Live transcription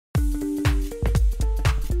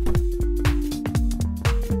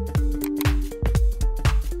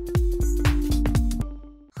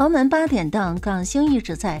豪门8点档，港星一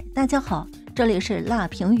直在。大家好，这里是辣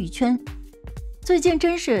评娱圈。最近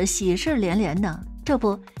真是喜事连连呢，这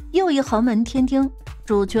不又一豪门天丁，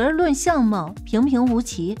主角论相貌平平无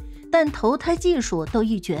奇，但投胎技术都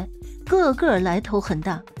一绝，个个来头很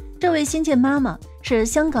大。这位新晋妈妈是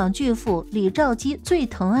香港巨富李兆基最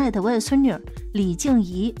疼爱的外孙女李静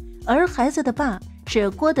怡，而孩子的爸是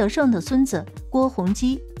郭德胜的孙子郭宏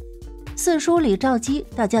基。四叔李兆基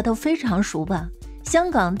大家都非常熟吧，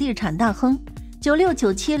香港地产大亨，96、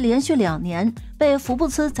97连续2年被福布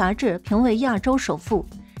斯杂志评为亚洲首富，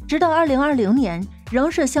直到2020年仍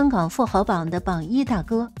是香港富豪榜的榜1大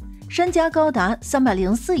哥，身家高达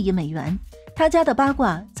304亿美元。他家的八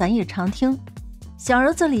卦咱也常听。小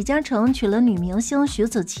儿子李嘉诚娶了女明星徐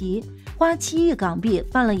子淇，花7亿港币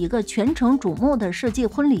办了一个全城瞩目的世纪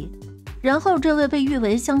婚礼。然后这位被誉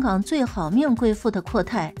为香港最好命贵妇的阔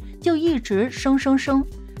太就一直生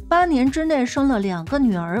，8年之内生了2个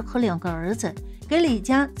女儿和2个儿子，给李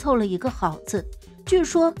家凑了一个好字。据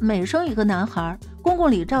说每生一个男孩，公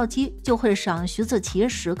公李兆基就会赏徐子淇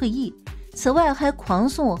10个亿，此外还狂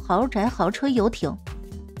送豪宅、豪车、游艇，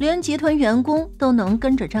连集团员工都能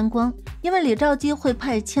跟着沾光，因为李兆基会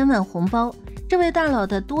派1000万红包。这位大佬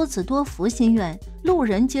的多子多福心愿路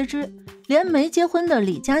人皆知，连没结婚的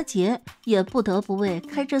李家杰也不得不为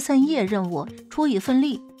开枝散叶任务出一份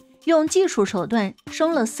力，用技术手段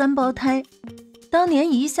生了3胞胎。当年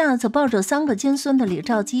一下子抱着3个金孙的李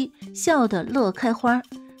兆基笑得乐开花。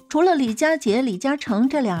除了李家杰、李嘉诚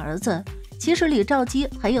这俩儿子，其实李兆基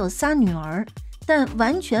还有3女儿，但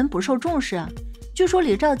完全不受重视啊。据说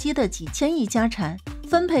李兆基的几千亿家产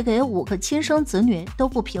分配给5个亲生子女都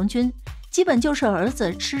不平均，基本就是儿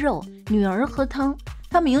子吃肉，女儿喝汤。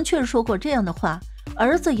他明确说过这样的话，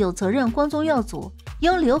儿子有责任光宗耀祖，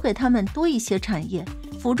应留给他们多一些产业，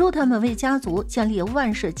辅助他们为家族建立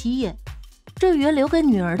万世基业。至于留给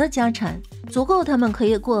女儿的家产，足够他们可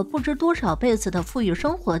以过不知多少辈子的富裕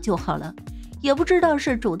生活就好了。也不知道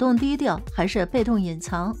是主动低调还是被动隐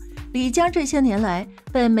藏，李家这些年来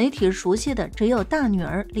被媒体熟悉的只有大女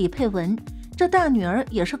儿李佩文。这大女儿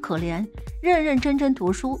也是可怜，认认真真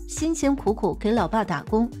读书，辛辛苦苦给老爸打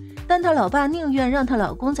工，但她老爸宁愿让她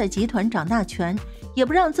老公在集团掌大权，也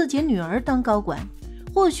不让自己女儿当高管。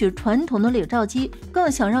或许传统的李兆基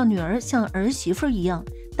更想让女儿像儿媳妇一样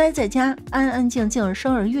待在家，安安静静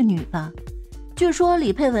生儿育女吧。据说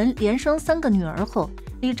李佩文连生3个女儿后，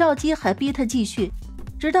李兆基还逼她继续，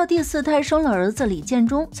直到第4胎生了儿子李建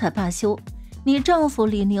忠才罢休。你丈夫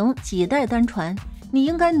李宁几代单传，你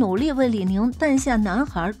应该努力为李宁诞下男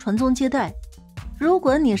孩传宗接代。如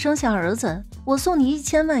果你生下儿子，我送你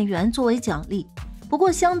1000万元作为奖励。不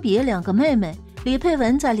过相比2个妹妹，李佩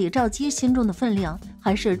文在李兆基心中的分量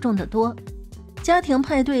还是重得多。家庭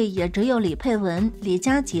派对也只有李佩文、李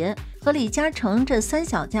家杰和李嘉诚这3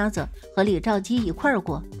小家子和李兆基一块儿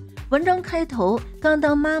过。文章开头刚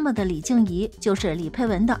当妈妈的李静怡就是李佩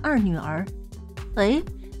文的2女儿。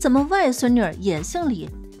怎么外孙女也姓李？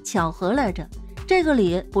巧合来着。这个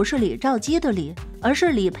李不是李兆基的李，而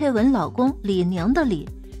是李佩文老公李宁的李。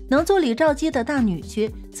能做李兆基的大女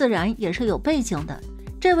婿，自然也是有背景的。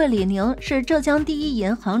这位李宁是浙江第一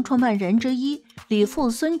银行创办人之一李富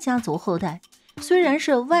孙家族后代。虽然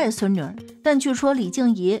是外孙女，但据说李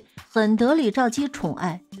静怡很得李兆基宠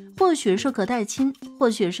爱，或许是隔代亲，或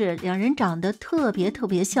许是2人长得特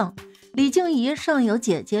别像。李静怡上有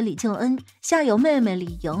姐姐李静恩，下有妹妹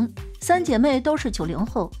李莹，3姐妹都是90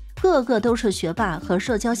后，个个都是学霸和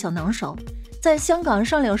社交小能手，在香港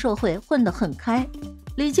上流社会混得很开。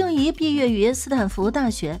李静怡毕业于斯坦福大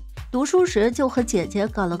学，读书时就和姐姐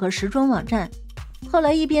搞了个时装网站，后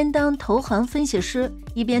来一边当投行分析师，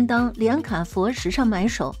一边当连卡佛时尚买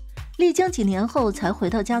手，历经几年后才回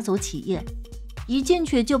到家族企业。一进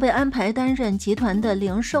去就被安排担任集团的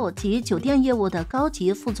零售及酒店业务的高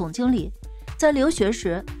级副总经理。在留学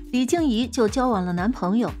时，李静怡就交往了男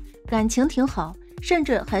朋友，感情挺好，甚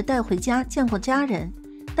至还带回家见过家人。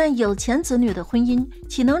但有钱子女的婚姻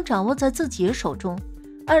岂能掌握在自己手中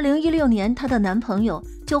？2016年，她的男朋友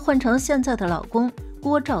就换成现在的老公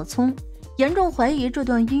郭兆聪，严重怀疑这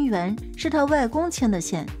段姻缘是她外公牵的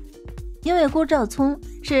线。因为郭兆聪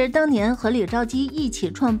是当年和李兆基一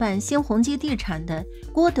起创办新鸿基地产的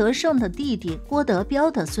郭德胜的弟弟郭德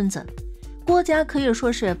彪的孙子，郭家可以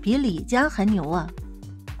说是比李家还牛啊。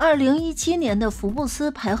2017年的福布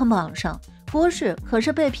斯排行榜上，郭氏可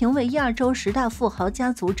是被评为亚洲10大富豪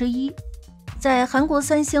家族之一。在韩国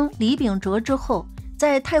3星李秉哲之后，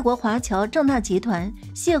在泰国华侨正大集团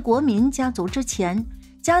谢国民家族之前，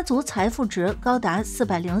家族财富值高达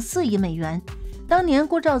404亿美元。当年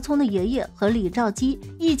郭兆聪的爷爷和李兆基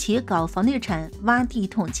一起搞房地产挖地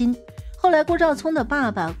桶金，后来郭兆聪的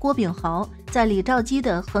爸爸郭炳豪在李兆基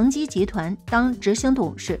的恒基集团当执行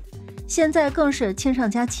董事，现在更是亲上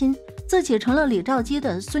加亲，自己成了李兆基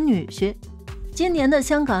的孙女婿。今年的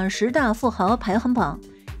香港10大富豪排行榜，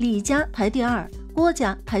李家排第2，郭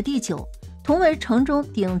家排第9，同为城中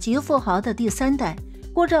顶级富豪的第3代，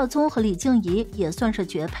郭兆聪和李静怡也算是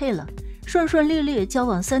绝配了。顺顺利利交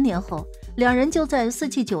往3年后，两人就在四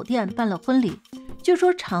季酒店办了婚礼。据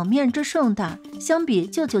说场面之盛大，相比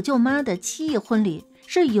舅舅舅妈的7亿婚礼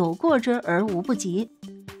是有过之而无不及，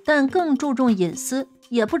但更注重隐私，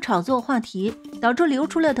也不炒作话题，导致流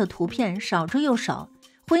出来的图片少之又少。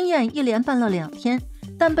婚宴一连办了2天，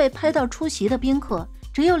但被拍到出席的宾客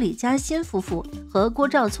只有李嘉欣夫妇和郭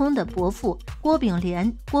兆聪的伯父郭炳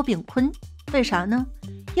莲、郭炳坤。为啥呢？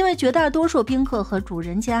因为绝大多数宾客和主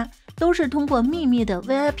人家都是通过秘密的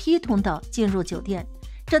VIP 通道进入酒店，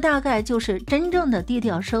这大概就是真正的低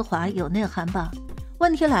调奢华有内涵吧。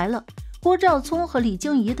问题来了，郭兆聪和李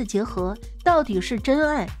静怡的结合到底是真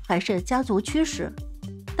爱还是家族驱使？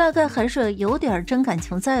大概还是有点真感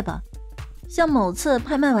情在吧。像某次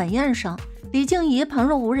拍卖晚宴上，李静怡旁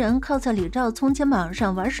若无人靠在李兆聪肩膀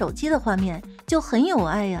上玩手机的画面就很有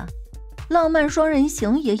爱呀。浪漫双人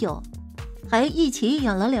行也有，还一起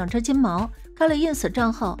养了2只金毛，开了 ins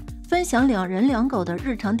账号，分享2人2狗的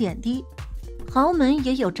日常点滴。豪门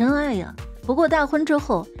也有真爱呀，不过大婚之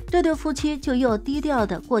后，这对夫妻就又低调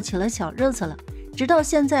的过起了小日子了。直到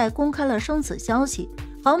现在公开了生子消息，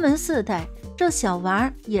豪门4代，这小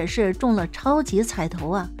娃也是中了超级彩头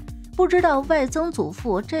啊！不知道外曾祖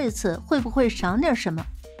父这次会不会赏点什么，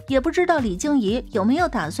也不知道李静怡有没有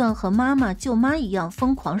打算和妈妈舅妈一样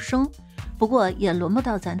疯狂生。不过也轮不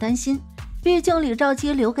到咱担心，毕竟李兆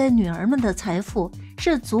基留给女儿们的财富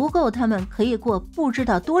是足够他们可以过不知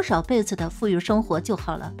道多少辈子的富裕生活就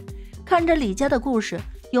好了。看着李家的故事，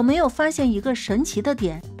有没有发现一个神奇的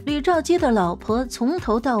点？李兆基的老婆从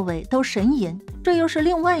头到尾都神隐，这又是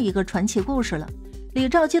另外一个传奇故事了。李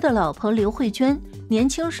兆基的老婆刘慧娟年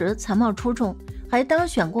轻时才貌出众，还当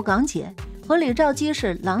选过港姐，和李兆基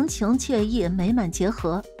是郎情妾意，美满结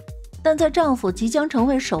合。但在丈夫即将成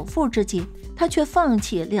为首富之际，她却放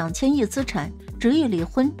弃2000亿资产，执意离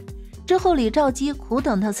婚。之后李兆基苦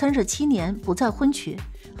等她37年不再婚娶，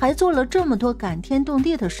还做了这么多感天动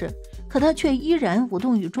地的事，可她却依然无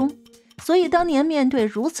动于衷。所以当年面对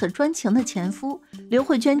如此专情的前夫，刘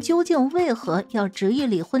慧娟究竟为何要执意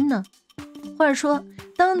离婚呢？话说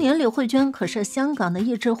当年刘慧娟可是香港的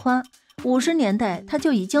一枝花，50年代她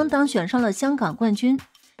就已经当选上了香港冠军。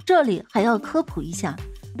这里还要科普一下，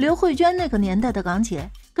刘慧娟那个年代的港姐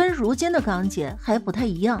跟如今的港姐还不太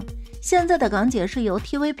一样。现在的港姐是由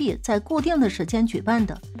TVB 在固定的时间举办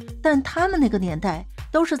的，但他们那个年代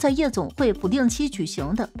都是在夜总会不定期举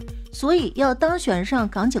行的，所以要当选上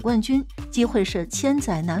港姐冠军机会是千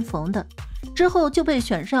载难逢的。之后就被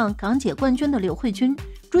选上港姐冠军的刘慧君，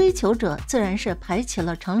追求者自然是排起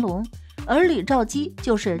了长龙，而李兆基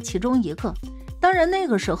就是其中一个。当然那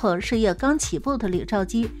个时候事业刚起步的李兆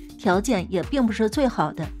基条件也并不是最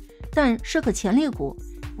好的，但是个潜力股，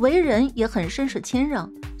为人也很绅士谦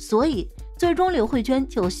让，所以最终刘慧娟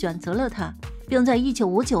就选择了他，并在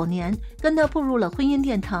1959年跟他步入了婚姻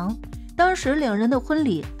殿堂。当时两人的婚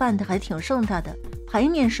礼办得还挺盛大的，排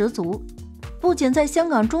面十足，不仅在香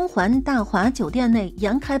港中环大华酒店内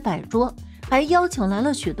筵开摆桌，还邀请来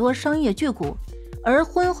了许多商业巨贾。而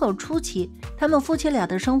婚后初期，他们夫妻俩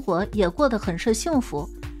的生活也过得很是幸福。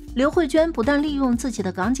刘慧娟不但利用自己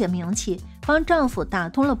的港姐名气帮丈夫打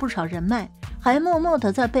通了不少人脉，还默默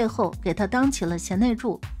地在背后给他当起了贤内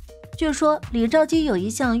助。据说李兆基有一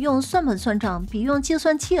项用算盘算账比用计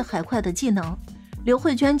算器还快的技能，刘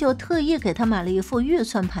慧娟就特意给他买了一副预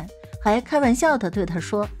算盘，还开玩笑地对他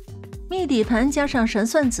说，密底盘加上神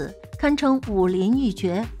算子，堪称武林一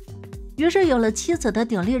绝。于是有了妻子的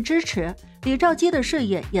鼎力支持，李兆基的事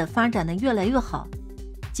业也发展得越来越好。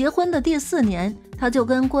结婚的第4年，他就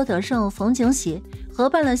跟郭德胜、冯景喜合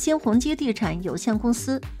办了新鸿基地产有限公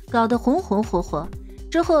司，搞得红红火火。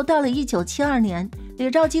之后到了1972年，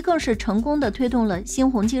李兆基更是成功地推动了新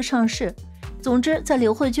鸿基上市。总之，在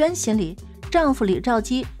刘慧娟心里，丈夫李兆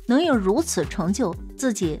基能有如此成就，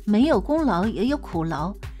自己没有功劳也有苦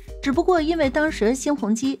劳。只不过因为当时新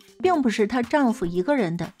鸿基并不是她丈夫一个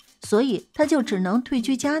人的，所以她就只能退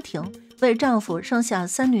居家庭，为丈夫生下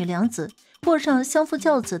3女2子，过上相夫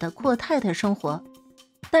教子的阔太太生活。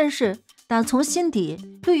但是打从心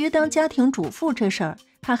底，对于当家庭主妇这事儿，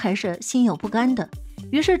她还是心有不甘的。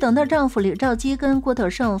于是等到丈夫李兆基跟郭德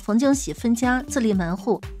胜、冯景喜分家自立门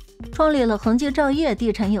户，创立了恒基兆业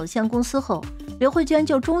地产有限公司后，刘慧娟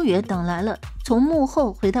就终于等来了从幕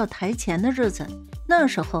后回到台前的日子。那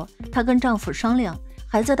时候她跟丈夫商量，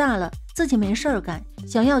孩子大了，自己没事儿干，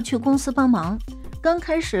想要去公司帮忙。刚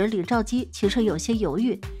开始李兆基其实有些犹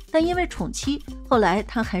豫，但因为宠妻，后来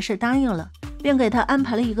他还是答应了，并给他安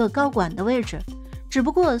排了一个高管的位置。只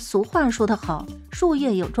不过俗话说得好，术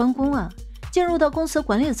业有专攻啊。进入到公司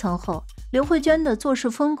管理层后，刘慧娟的做事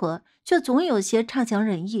风格却总有些差强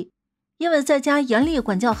人意，因为在家严厉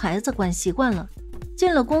管教孩子管习惯了。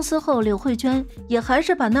进了公司后，刘慧娟也还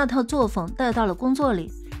是把那套作风带到了工作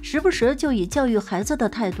里，时不时就以教育孩子的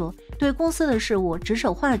态度对公司的事务指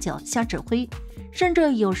手画脚瞎指挥，甚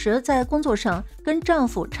至有时在工作上跟丈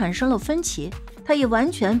夫产生了分歧，她也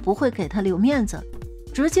完全不会给他留面子，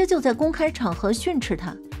直接就在公开场合训斥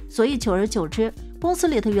他。所以久而久之，公司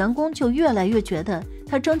里的员工就越来越觉得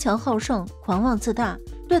他争强好胜、狂妄自大，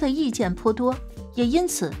对他意见颇多。也因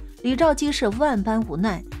此，李兆基是万般无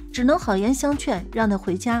奈，只能好言相劝，让他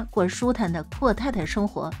回家过舒坦的阔太太生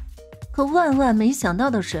活。可万万没想到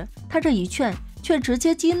的是，他这一劝却直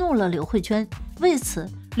接激怒了刘慧娟。为此，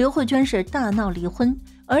刘慧娟是大闹离婚，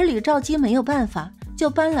而李兆基没有办法，就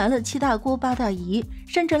搬来了7大姑8大姨，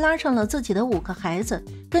甚至拉上了自己的5个孩子，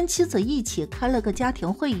跟妻子一起开了个家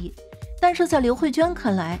庭会议。但是在刘慧娟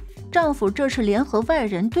看来，丈夫这是联合外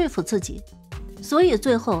人对付自己，所以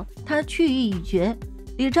最后她去意已决，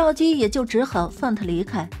李兆基也就只好放她离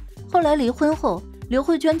开。后来离婚后，刘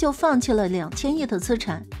慧娟就放弃了2000亿的资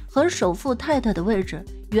产和首富太太的位置，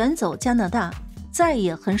远走加拿大，再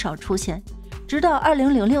也很少出现。直到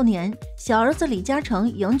2006年，小儿子李嘉诚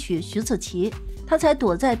迎娶徐子淇，他才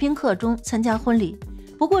躲在宾客中参加婚礼。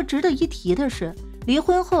不过值得一提的是，离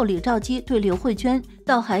婚后李兆基对刘慧娟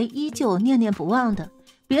倒还依旧念念不忘的，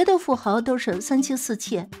别的富豪都是3妻4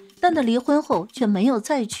妾，但他离婚后却没有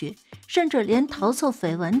再娶，甚至连桃色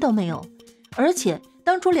绯闻都没有。而且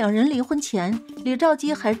当初2人离婚前，李兆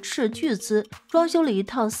基还斥巨资装修了一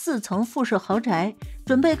套4层复式豪宅，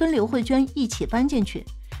准备跟刘慧娟一起搬进去。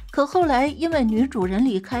可后来因为女主人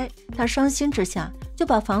离开，他伤心之下就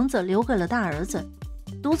把房子留给了大儿子，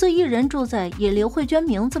独自一人住在以刘慧娟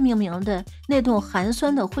名字命名的那栋寒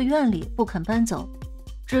酸的会院里，不肯搬走，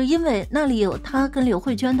只因为那里有他跟刘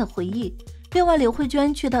慧娟的回忆。另外，刘慧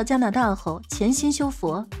娟去到加拿大后潜心修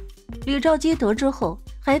佛，李兆基得知后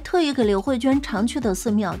还特意给刘慧娟常去的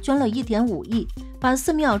寺庙捐了1.5亿，把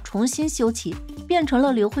寺庙重新修葺，变成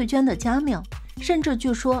了刘慧娟的家庙。甚至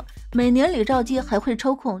据说每年李兆基还会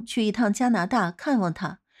抽空去一趟加拿大看望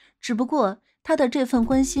她。只不过他的这份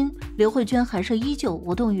关心，刘慧娟还是依旧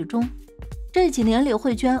无动于衷。这几年，刘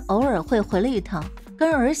慧娟偶尔会回来一趟，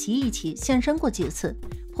跟儿媳一起现身过几次，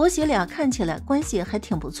婆媳俩看起来关系还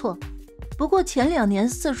挺不错。不过前2年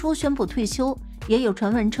四叔宣布退休，也有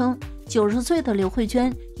传闻称90岁的刘慧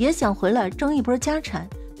娟也想回来争一波家产，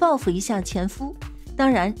报复一下前夫。当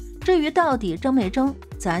然，至于到底争没争，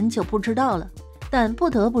咱就不知道了。但不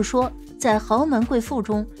得不说，在豪门贵妇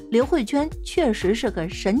中，刘慧娟确实是个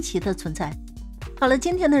神奇的存在。好了，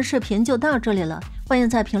今天的视频就到这里了，欢迎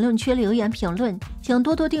在评论区留言评论，请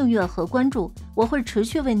多多订阅和关注，我会持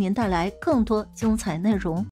续为您带来更多精彩内容。